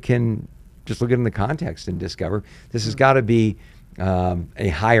you can just look at it in the context and discover this has got to be a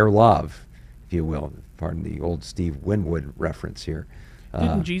higher love, if you will. Pardon the old Steve Winwood reference here.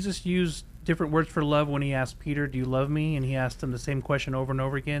 Didn't Jesus use different words for love when he asked Peter, "Do you love me?" And he asked him the same question over and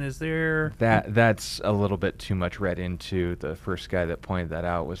over again. Is there... That's a little bit too much read into. The first guy that pointed that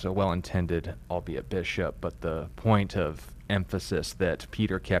out was a well-intended, albeit bishop, but the point of emphasis that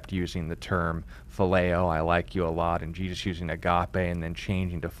Peter kept using the term phileo, I like you a lot, and Jesus using agape and then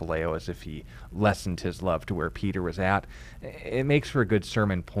changing to phileo as if he lessened his love to where Peter was at. It makes for a good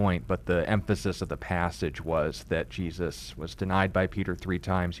sermon point, but the emphasis of the passage was that Jesus was denied by Peter 3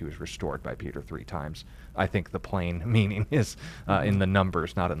 times, he was restored by Peter 3 times. I think the plain meaning is in the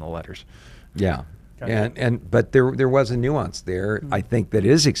numbers, not in the letters. Yeah. But there was a nuance there, I think, that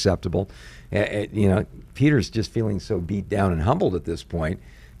is acceptable. Peter's just feeling so beat down and humbled at this point,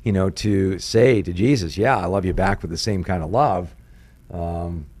 to say to Jesus, yeah, I love you back with the same kind of love.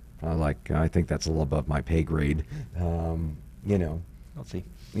 I think that's a little above my pay grade. I'll see.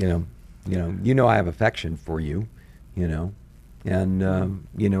 I have affection for you, but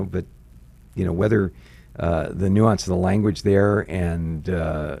whether the nuance of the language there and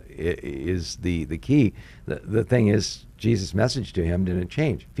is the key. The thing is, Jesus' message to him didn't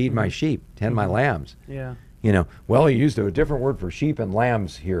change. Feed my sheep, tend my lambs. Yeah. Well, he used a different word for sheep and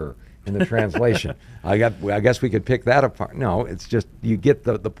lambs here in the translation. I guess we could pick that apart. No, it's just you get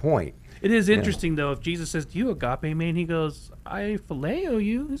the point. It is interesting, though, if Jesus says, "Do you agape me?" and he goes, "I phileo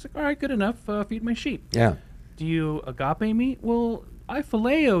you." He's like, "All right, good enough. Feed my sheep." Yeah. Do you agape me? Well, I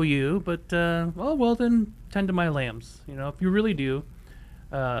phileo you, but well then tend to my lambs. If you really do,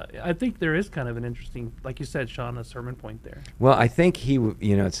 I think there is kind of an interesting, like you said, Sean, a sermon point there. Well, I think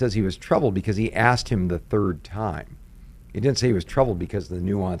it says he was troubled because he asked him the 3rd time. It didn't say he was troubled because of the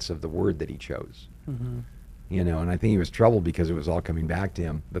nuance of the word that he chose. Mm-hmm. And I think he was troubled because it was all coming back to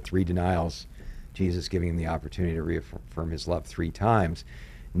him. The 3 denials, Jesus giving him the opportunity to reaffirm his love 3 times.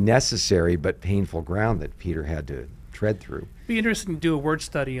 Necessary but painful ground that Peter had to tread through. It'd be interesting to do a word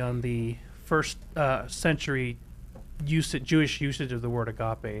study on the first century Jewish usage of the word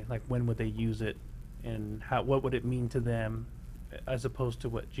agape? Like, when would they use it, and what would it mean to them, as opposed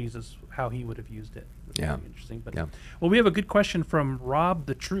to how he would have used it? Yeah. Really interesting. But Yeah. well, we have a good question from Rob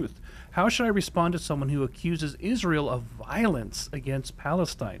the Truth. How should I respond to someone who accuses Israel of violence against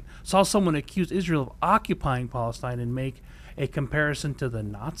Palestine? Saw someone accuse Israel of occupying Palestine and make a comparison to the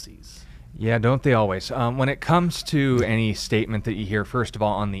Nazis. Yeah, don't they always? When it comes to any statement that you hear, first of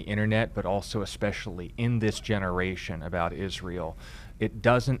all, on the internet, but also especially in this generation about Israel, it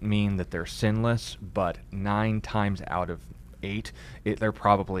doesn't mean that they're sinless, but 9 times out of 8, they're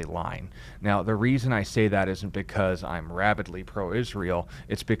probably lying. Now, the reason I say that isn't because I'm rabidly pro-Israel.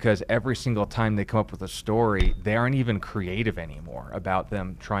 It's because every single time they come up with a story, they aren't even creative anymore about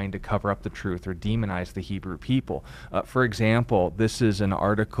them trying to cover up the truth or demonize the Hebrew people. For example, this is an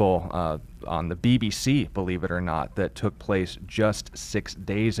article on the BBC, believe it or not, that took place just 6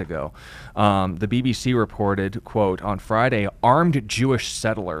 days ago. The BBC reported, quote, on Friday, armed Jewish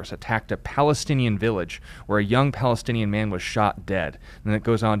settlers attacked a Palestinian village where a young Palestinian man was shot dead. And then it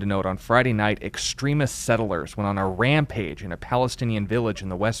goes on to note, on Friday night, extremist settlers went on a rampage in a Palestinian village in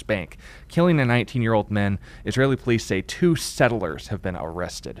the West Bank, killing a 19-year-old man. Israeli police say 2 settlers have been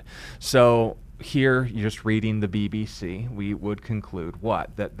arrested. So here, you're just reading the BBC, we would conclude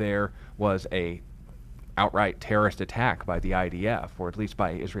what? That there was a outright terrorist attack by the IDF, or at least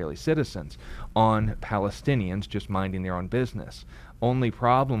by Israeli citizens, on Palestinians just minding their own business. Only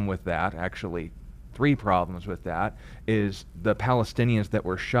problem with that, actually 3 problems with that, is the Palestinians that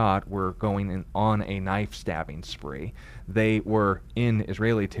were shot were going on a knife stabbing spree. They were in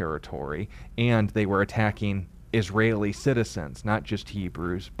Israeli territory, and they were attacking Israeli citizens, not just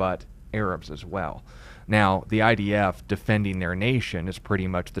Hebrews, but Arabs as well. Now, the IDF defending their nation is pretty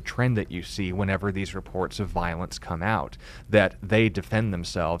much the trend that you see whenever these reports of violence come out, that they defend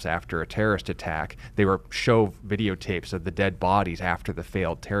themselves after a terrorist attack. They show videotapes of the dead bodies after the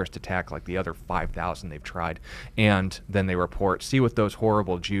failed terrorist attack, like the other 5,000 they've tried, and then they report, see what those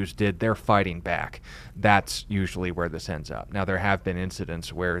horrible Jews did, they're fighting back. That's usually where this ends up. Now, there have been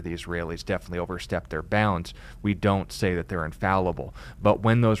incidents where the Israelis definitely overstepped their bounds. We don't say that they're infallible, but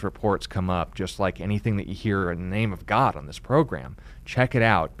when those reports come up, just like anything that you hear in the name of God on this program, check it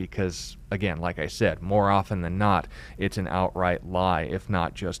out, because again, like I said, more often than not, it's an outright lie, if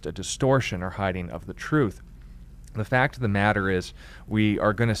not just a distortion or hiding of the truth. The fact of the matter is, we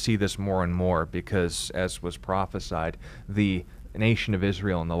are going to see this more and more because, as was prophesied, the nation of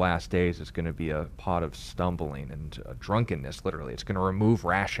Israel in the last days is going to be a pot of stumbling and drunkenness, literally. It's going to remove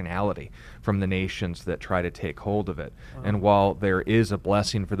rationality from the nations that try to take hold of it. And while there is a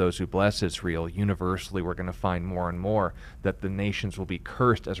blessing for those who bless Israel, universally we're going to find more and more that the nations will be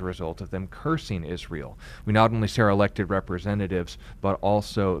cursed as a result of them cursing Israel. We not only see our elected representatives, but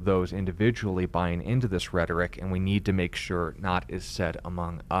also those individually buying into this rhetoric, and we need to make sure not is said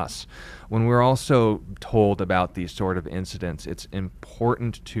among us. When we're also told about these sort of incidents, it's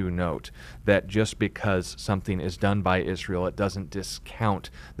important to note that just because something is done by Israel, it doesn't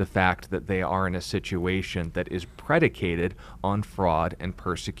discount the fact that they are in a situation that is predicated on fraud and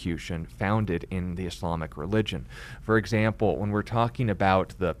persecution founded in the Islamic religion. For example, when we're talking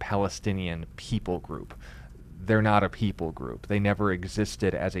about the Palestinian people group, they're not a people group. They never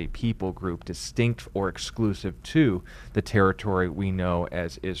existed as a people group distinct or exclusive to the territory we know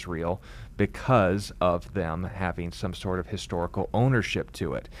as Israel, because of them having some sort of historical ownership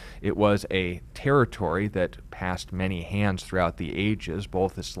to it. It was a territory that passed many hands throughout the ages,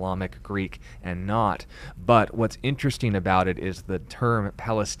 both Islamic, Greek, and not. But what's interesting about it is the term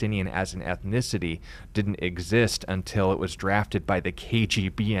Palestinian as an ethnicity didn't exist until it was drafted by the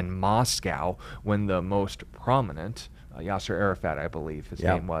KGB in Moscow, when the most prominent, Yasser Arafat, I believe his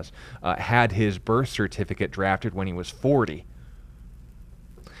name was, had his birth certificate drafted when he was 40.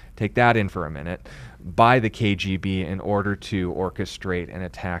 Take that in for a minute, by the KGB in order to orchestrate an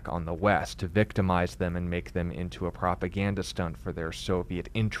attack on the West, to victimize them and make them into a propaganda stunt for their Soviet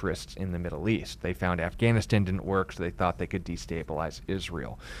interests in the Middle East. They found Afghanistan didn't work, so they thought they could destabilize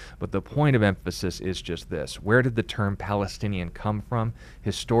Israel. But the point of emphasis is just this. Where did the term Palestinian come from?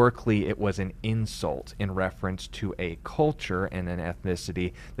 Historically, it was an insult in reference to a culture and an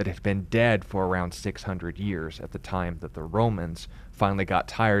ethnicity that had been dead for around 600 years at the time that the Romans finally got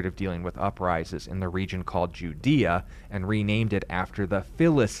tired of dealing with uprisings in the region called Judea and renamed it after the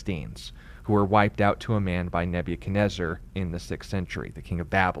Philistines, who were wiped out to a man by Nebuchadnezzar in the 6th century, the king of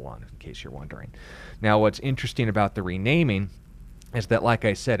Babylon, in case you're wondering. Now, what's interesting about the renaming is that, like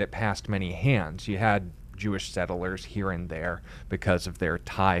I said, it passed many hands. You had Jewish settlers here and there because of their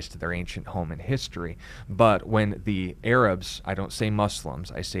ties to their ancient home and history. But when the Arabs, I don't say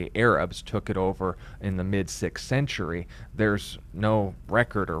Muslims, I say Arabs, took it over in the mid-6th century, there's no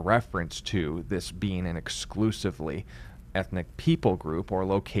record or reference to this being an exclusively ethnic people group or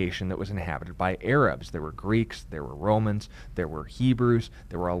location that was inhabited by Arabs. There were Greeks, there were Romans, there were Hebrews,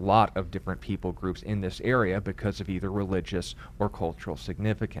 there were a lot of different people groups in this area because of either religious or cultural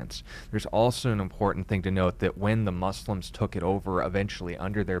significance. There's also an important thing to note that when the Muslims took it over eventually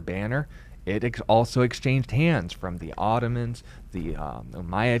under their banner, it also exchanged hands from the Ottomans, the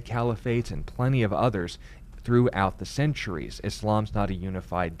Umayyad Caliphates, and plenty of others throughout the centuries. Islam's not a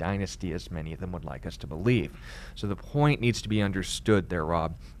unified dynasty as many of them would like us to believe. So the point needs to be understood there,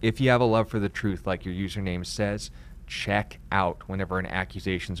 Rob. If you have a love for the truth, like your username says, check out whenever an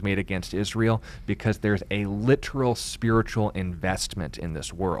accusation is made against Israel, because there's a literal spiritual investment in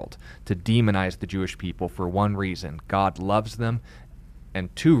this world to demonize the Jewish people for one reason: God loves them.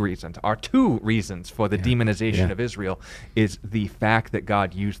 And two reasons for the demonization of Israel is the fact that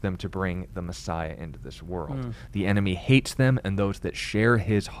God used them to bring the Messiah into this world. The enemy hates them, and those that share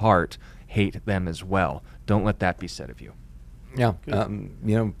his heart hate them as well. Don't let that be said of you. Yeah,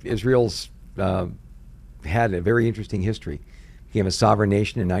 Israel's had a very interesting history. Became a sovereign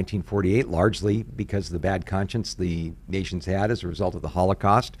nation in 1948, largely because of the bad conscience the nations had as a result of the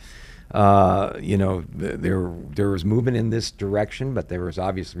Holocaust. There was movement in this direction, but there was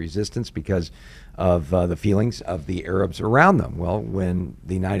obvious resistance because of the feelings of the Arabs around them. Well, when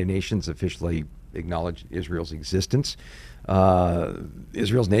the United Nations officially acknowledged Israel's existence,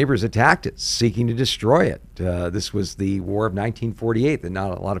 Israel's neighbors attacked it, seeking to destroy it. This was the War of 1948 that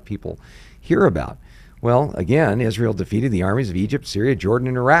not a lot of people hear about. Well, again, Israel defeated the armies of Egypt, Syria, Jordan,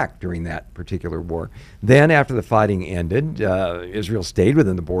 and Iraq during that particular war. Then, after the fighting ended, Israel stayed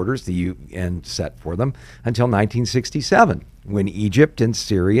within the borders the UN set for them until 1967, when Egypt and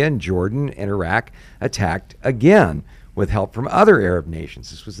Syria and Jordan and Iraq attacked again with help from other Arab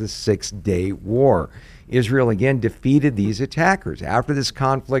nations. This was the Six-Day War. Israel again defeated these attackers. After this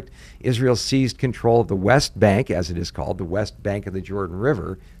conflict, Israel seized control of the West Bank, as it is called, the West Bank of the Jordan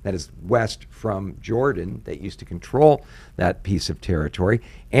River, that is west from Jordan, that used to control that piece of territory,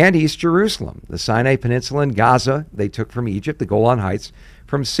 and East Jerusalem. The Sinai Peninsula and Gaza, they took from Egypt, the Golan Heights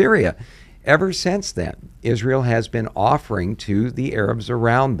from Syria. Ever since then, Israel has been offering to the Arabs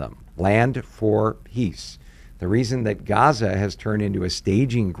around them land for peace. The reason that Gaza has turned into a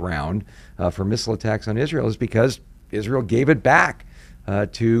staging ground for missile attacks on Israel is because Israel gave it back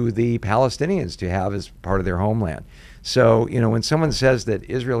to the Palestinians to have as part of their homeland. So, when someone says that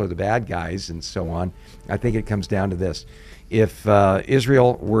Israel are the bad guys and so on, I think it comes down to this. If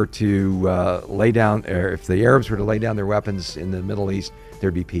Israel were to lay down, or if the Arabs were to lay down their weapons in the Middle East,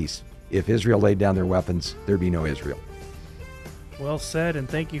 there'd be peace. If Israel laid down their weapons, there'd be no Israel. Well said, and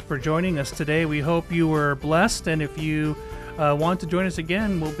thank you for joining us today. We hope you were blessed, and if you want to join us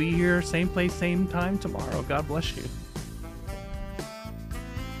again, we'll be here same place, same time tomorrow. God bless you.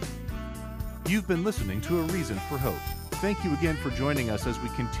 You've been listening to A Reason for Hope. Thank you again for joining us as we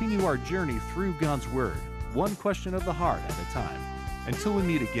continue our journey through God's Word, one question of the heart at a time. Until we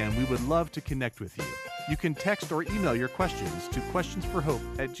meet again, we would love to connect with you. You can text or email your questions to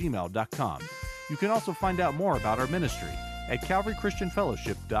questionsforhope@gmail.com. You can also find out more about our ministry at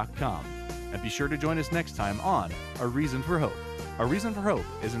calvarychristianfellowship.com. And be sure to join us next time on A Reason for Hope. A Reason for Hope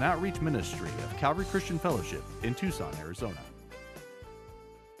is an outreach ministry of Calvary Christian Fellowship in Tucson, Arizona.